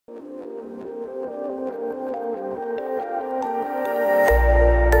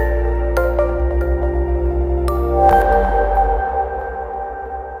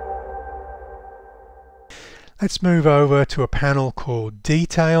Let's move over to a panel called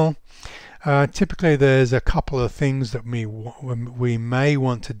Detail. Typically there's a couple of things that we may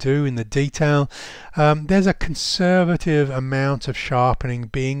want to do in the detail. There's a conservative amount of sharpening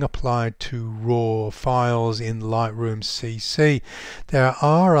being applied to raw files in Lightroom CC. There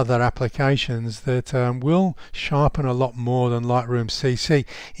are other applications that will sharpen a lot more than Lightroom CC.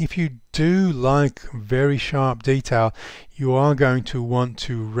 If you do like very sharp detail, you are going to want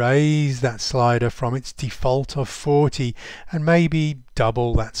to raise that slider from its default of 40 and maybe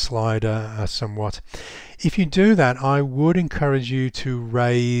double that slider somewhat. If you do that, I would encourage you to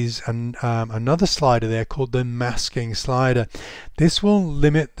raise another slider there called the masking slider. This will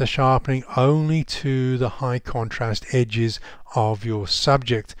limit the sharpening only to the high contrast edges of your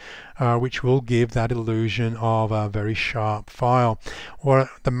subject, which will give that illusion of a very sharp file. What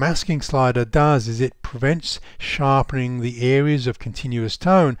the masking slider does is it prevents sharpening the areas of continuous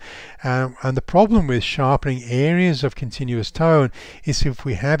tone, and the problem with sharpening areas of continuous tone is if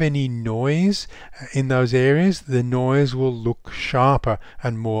we have any noise in those areas, the noise will look sharper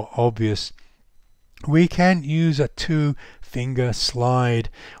and more obvious. We can use a two-finger slide.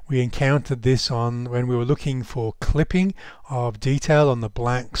 We encountered this when we were looking for clipping of detail on the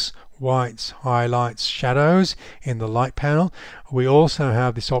blacks, whites, highlights, shadows in the light panel. We also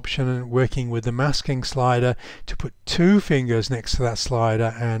have this option working with the masking slider to put two fingers next to that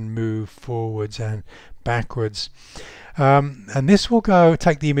slider and move forwards and backwards. And this will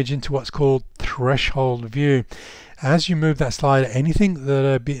take the image into what's called threshold view. As you move that slider, anything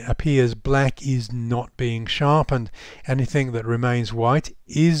that appears black is not being sharpened. Anything that remains white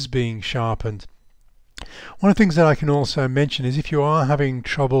is being sharpened. One of the things that I can also mention is if you are having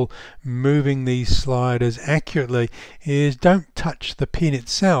trouble moving these sliders accurately, is don't touch the pin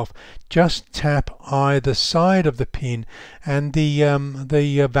itself. Just tap either side of the pin and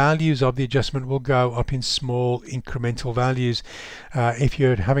the values of the adjustment will go up in small incremental values. If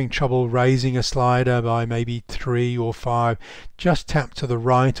you're having trouble raising a slider by maybe 3 or 5, just tap to the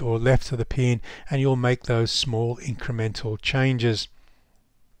right or left of the pin and you'll make those small incremental changes.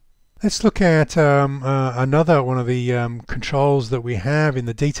 Let's look at another one of the controls that we have in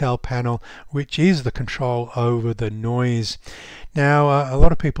the detail panel, which is the control over the noise. Now, a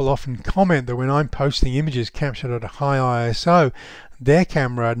lot of people often comment that when I'm posting images captured at a high ISO, their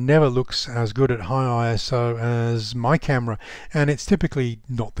camera never looks as good at high ISO as my camera, and it's typically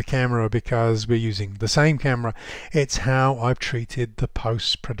not the camera because we're using the same camera. It's how I've treated the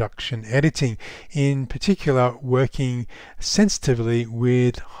post-production editing, in particular working sensitively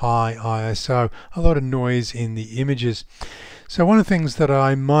with high ISO, a lot of noise in the images. So one of the things that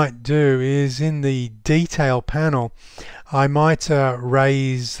I might do is in the detail panel, I might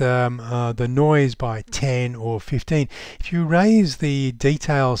raise the noise by 10 or 15. If you raise the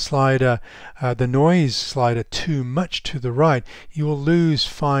detail slider, the noise slider too much to the right, you will lose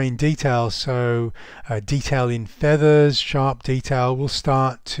fine detail. So detail in feathers, sharp detail will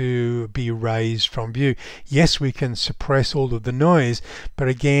start to be raised from view. Yes, we can suppress all of the noise, but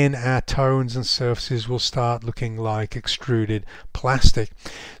again our tones and surfaces will start looking like extruded plastic.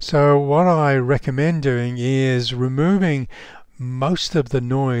 So what I recommend doing is removing most of the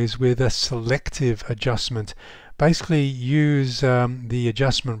noise with a selective adjustment. Basically use the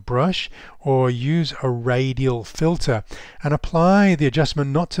adjustment brush or use a radial filter and apply the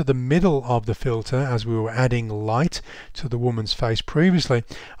adjustment not to the middle of the filter as we were adding light to the woman's face previously.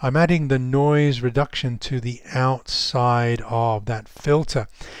 I'm adding the noise reduction to the outside of that filter.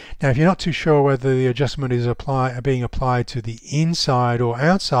 Now if you're not too sure whether the adjustment is being applied to the inside or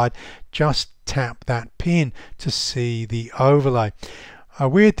outside, just tap that pin to see the overlay. A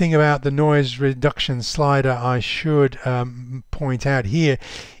weird thing about the noise reduction slider I should point out here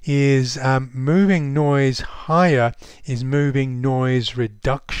is moving noise higher is moving noise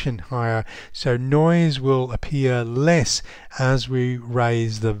reduction higher. So noise will appear less as we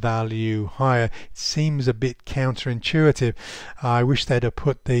raise the value higher. It seems a bit counterintuitive. I wish they'd have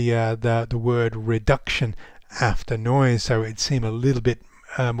put the word reduction after noise so it'd seem a little bit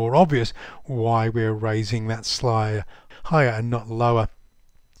more obvious why we're raising that slider higher and not lower.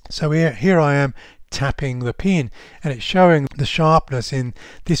 So here I am tapping the pin and it's showing the sharpness in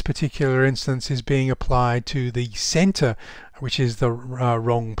this particular instance is being applied to the center, which is the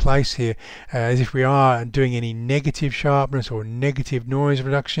wrong place here. As if we are doing any negative sharpness or negative noise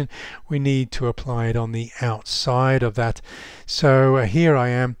reduction, we need to apply it on the outside of that. So here I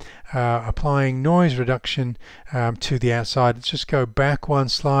am applying noise reduction to the outside. Let's just go back one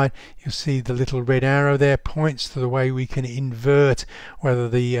slide. You'll see the little red arrow there points to the way we can invert whether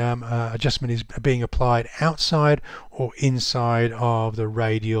the adjustment is being applied outside or inside of the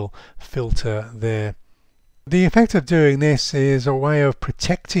radial filter there. The effect of doing this is a way of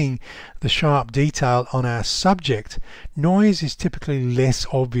protecting the sharp detail on our subject. Noise is typically less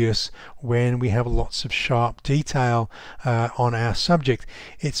obvious when we have lots of sharp detail on our subject.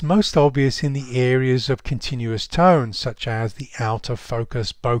 It's most obvious in the areas of continuous tone, such as the out of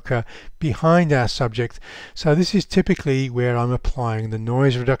focus bokeh behind our subject. So this is typically where I'm applying the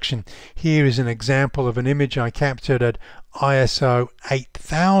noise reduction. Here is an example of an image I captured at ISO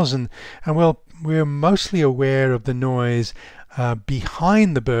 8000, and we're mostly aware of the noise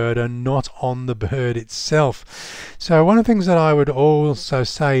behind the bird and not on the bird itself. So one of the things that I would also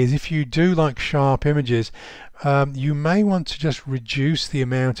say is, if you do like sharp images, you may want to just reduce the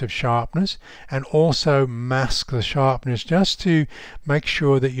amount of sharpness and also mask the sharpness, just to make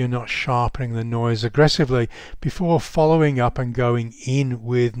sure that you're not sharpening the noise aggressively before following up and going in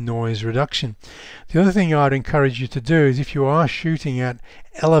with noise reduction. The other thing I'd encourage you to do is, if you are shooting at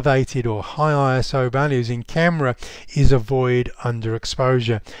elevated or high ISO values in camera, is avoid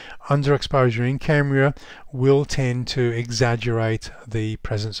underexposure. Underexposure in camera will tend to exaggerate the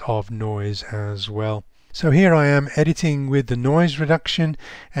presence of noise as well. So here I am editing with the noise reduction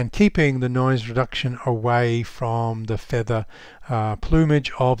and keeping the noise reduction away from the feather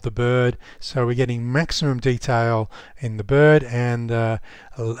plumage of the bird, so we're getting maximum detail in the bird and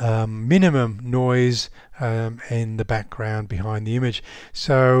minimum noise in the background behind the image.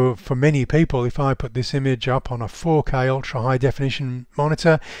 So for many people, if I put this image up on a 4K ultra high definition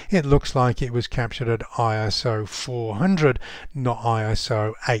monitor, it looks like it was captured at ISO 400, not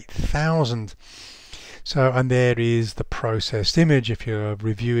ISO 8000. So, and there is the processed image. If you're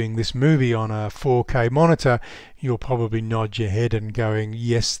reviewing this movie on a 4K monitor, you'll probably nod your head and going,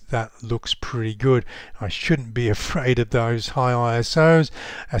 yes, that looks pretty good. I shouldn't be afraid of those high ISOs,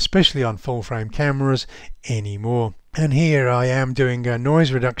 especially on full frame cameras anymore. And here I am doing a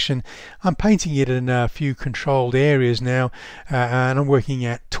noise reduction. I'm painting it in a few controlled areas now, and I'm working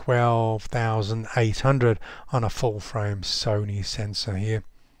at 12,800 on a full frame Sony sensor here.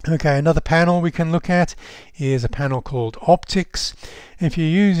 Okay, another panel we can look at is a panel called Optics. If you're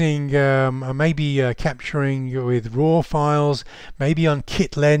using maybe capturing with RAW files, maybe on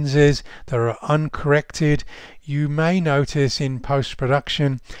kit lenses that are uncorrected, you may notice in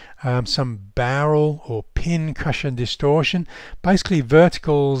post-production some barrel or pin cushion distortion. Basically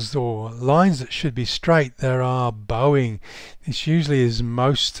verticals or lines that should be straight, there are bowing. This usually is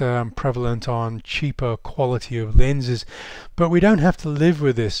most prevalent on cheaper quality of lenses, but we don't have to live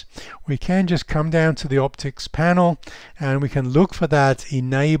with this. We can just come down to the optics panel and we can look for that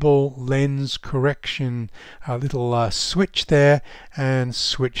enable lens correction little switch there and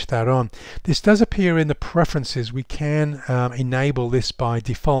switch that on. This does appear in the preferences. We can enable this by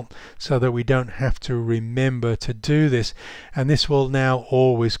default so that we don't have to remember to do this, and this will now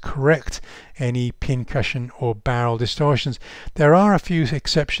always correct any pin cushion or barrel distortions. There are a few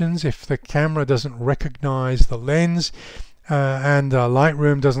exceptions. If the camera doesn't recognize the lens and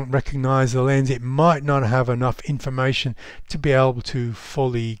Lightroom doesn't recognize the lens, it might not have enough information to be able to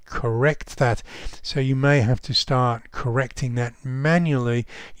fully correct that. So you may have to start correcting that manually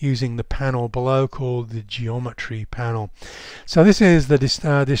using the panel below called the geometry panel. So this is the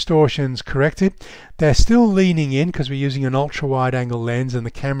distortions corrected. They're still leaning in because we're using an ultra wide angle lens and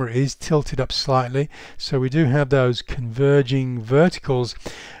the camera is tilted up slightly, so we do have those converging verticals.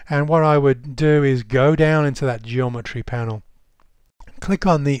 And what I would do is go down into that geometry panel, click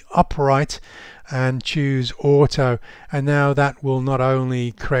on the upright and choose auto, and now that will not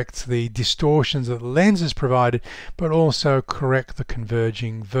only correct the distortions that the lens has provided, but also correct the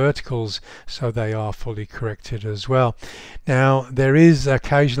converging verticals, so they are fully corrected as well. Now there is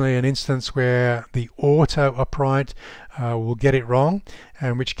occasionally an instance where the auto upright will get it wrong,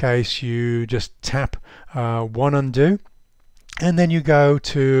 in which case you just tap one undo, and then you go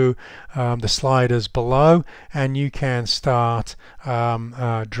to the sliders below and you can start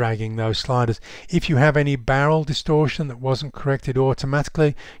dragging those sliders. If you have any barrel distortion that wasn't corrected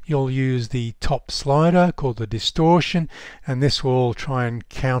automatically, you'll use the top slider called the distortion, and this will try and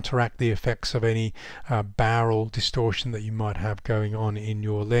counteract the effects of any barrel distortion that you might have going on in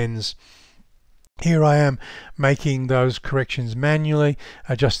your lens. Here I am making those corrections manually,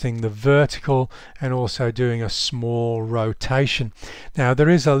 adjusting the vertical and also doing a small rotation. Now there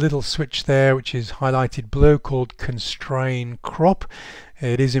is a little switch there which is highlighted blue called constrain crop.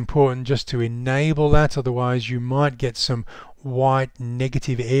 It is important just to enable that, otherwise you might get some white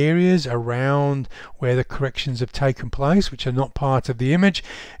negative areas around where the corrections have taken place which are not part of the image.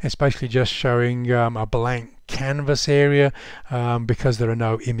 It's basically just showing a blank canvas area because there are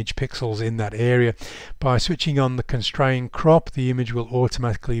no image pixels in that area. By switching on the constrain crop, the image will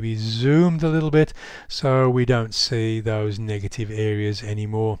automatically be zoomed a little bit so we don't see those negative areas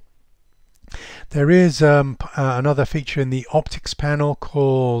anymore. There is another feature in the optics panel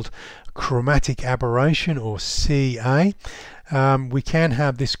called chromatic aberration, or CA. We can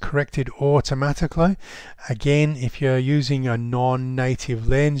have this corrected automatically. Again, if you're using a non-native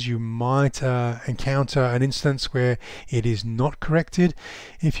lens, you might encounter an instance where it is not corrected.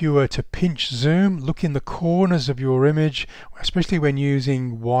 If you were to pinch zoom, look in the corners of your image, especially when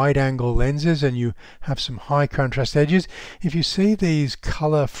using wide-angle lenses and you have some high contrast edges. If you see these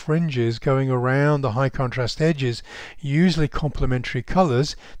color fringes going around the high contrast edges, usually complementary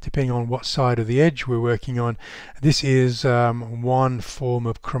colors, depending on what side of the edge we're working on, this is one form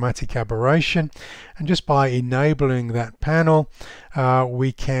of chromatic aberration. And just by enabling that panel,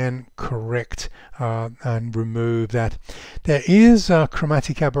 we can correct and remove that. There is a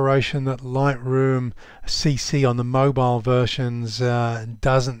chromatic aberration that Lightroom CC on the mobile versions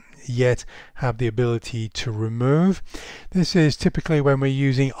doesn't yet have the ability to remove. This is typically when we're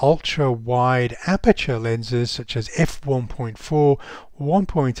using ultra wide aperture lenses such as f1.4,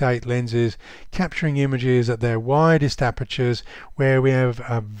 1.8 lenses, capturing images at their widest apertures where we have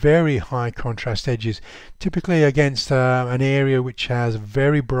very high contrast edges, typically against an area which has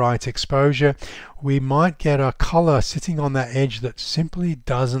very bright exposure. We might get a color sitting on that edge that simply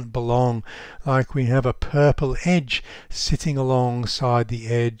doesn't belong, like we have a purple edge sitting alongside the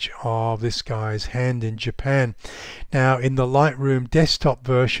edge of this guy's hand in Japan. Now in the Lightroom desktop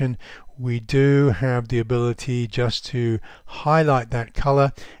version, we do have the ability just to highlight that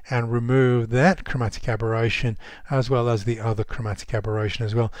color and remove that chromatic aberration as well as the other chromatic aberration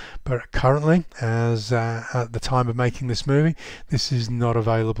as well. But currently, as at the time of making this movie, this is not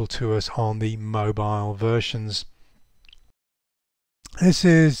available to us on the mobile versions. This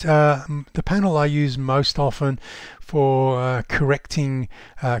is the panel I use most often for correcting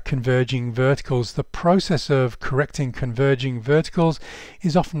converging verticals. The process of correcting converging verticals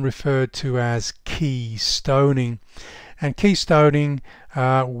is often referred to as keystoning, and keystoning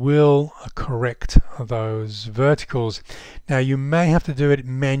will correct those verticals. Now you may have to do it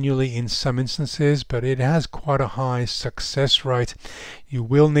manually in some instances, but it has quite a high success rate. You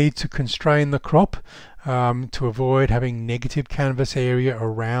will need to constrain the crop to avoid having negative canvas area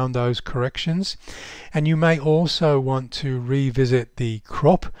around those corrections, and you may also want to revisit the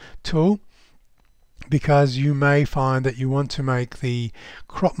crop tool, because you may find that you want to make the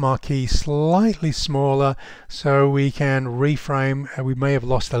crop marquee slightly smaller so we can reframe. We may have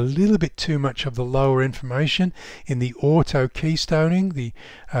lost a little bit too much of the lower information in the auto keystoning, the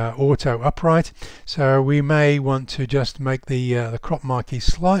auto upright, so we may want to just make the crop marquee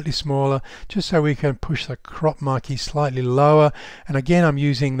slightly smaller just so we can push the crop marquee slightly lower. And again, I'm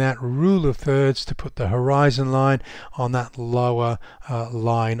using that rule of thirds to put the horizon line on that lower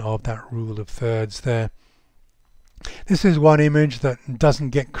line of that rule of thirds there. This is one image that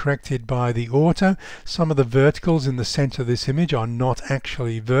doesn't get corrected by the auto. Some of the verticals in the center of this image are not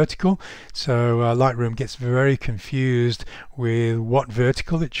actually vertical, so Lightroom gets very confused with what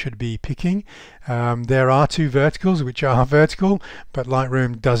vertical it should be picking. There are two verticals which are vertical, but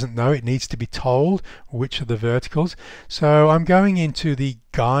Lightroom doesn't know. It needs to be told which are the verticals. So I'm going into the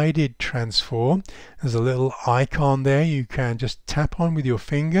guided transform. There's a little icon there you can just tap on with your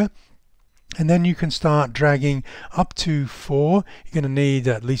finger, and then you can start dragging up to 4. You're going to need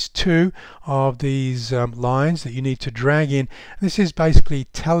at least 2 of these lines that you need to drag in. This is basically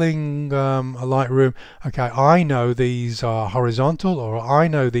telling Lightroom, okay, I know these are horizontal, or I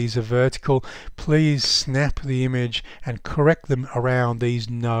know these are vertical. Please snap the image and correct them around these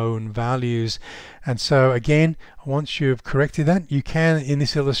known values. And so again, once you've corrected that, you can, in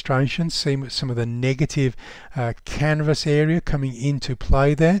this illustration, see some of the negative canvas area coming into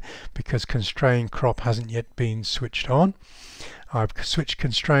play there, because constrain crop hasn't yet been switched on. I've switched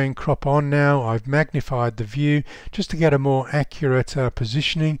constrain crop on now. I've magnified the view just to get a more accurate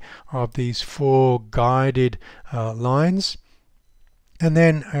positioning of these 4 guided lines. And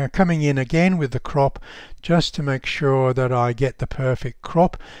then coming in again with the crop just to make sure that I get the perfect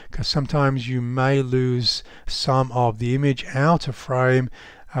crop, because sometimes you may lose some of the image out of frame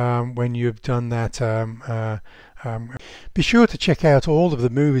when you've done that Be sure to check out all of the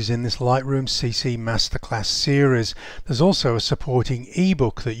movies in this Lightroom CC Masterclass series. There's also a supporting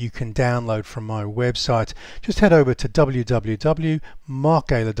ebook that you can download from my website. Just head over to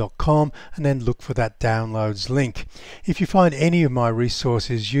www.markgaylor.com and then look for that downloads link. If you find any of my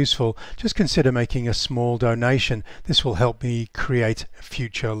resources useful, just consider making a small donation. This will help me create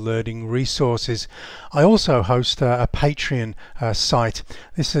future learning resources. I also host a Patreon site.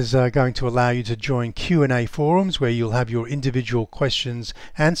 This is going to allow you to join Q&A forums where you'll have your individual questions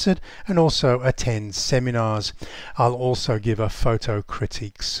answered and also attend seminars. I'll also give a photo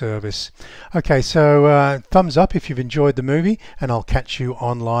critique service. Okay, so thumbs up if you've enjoyed the movie, and I'll catch you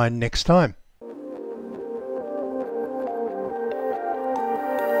online next time.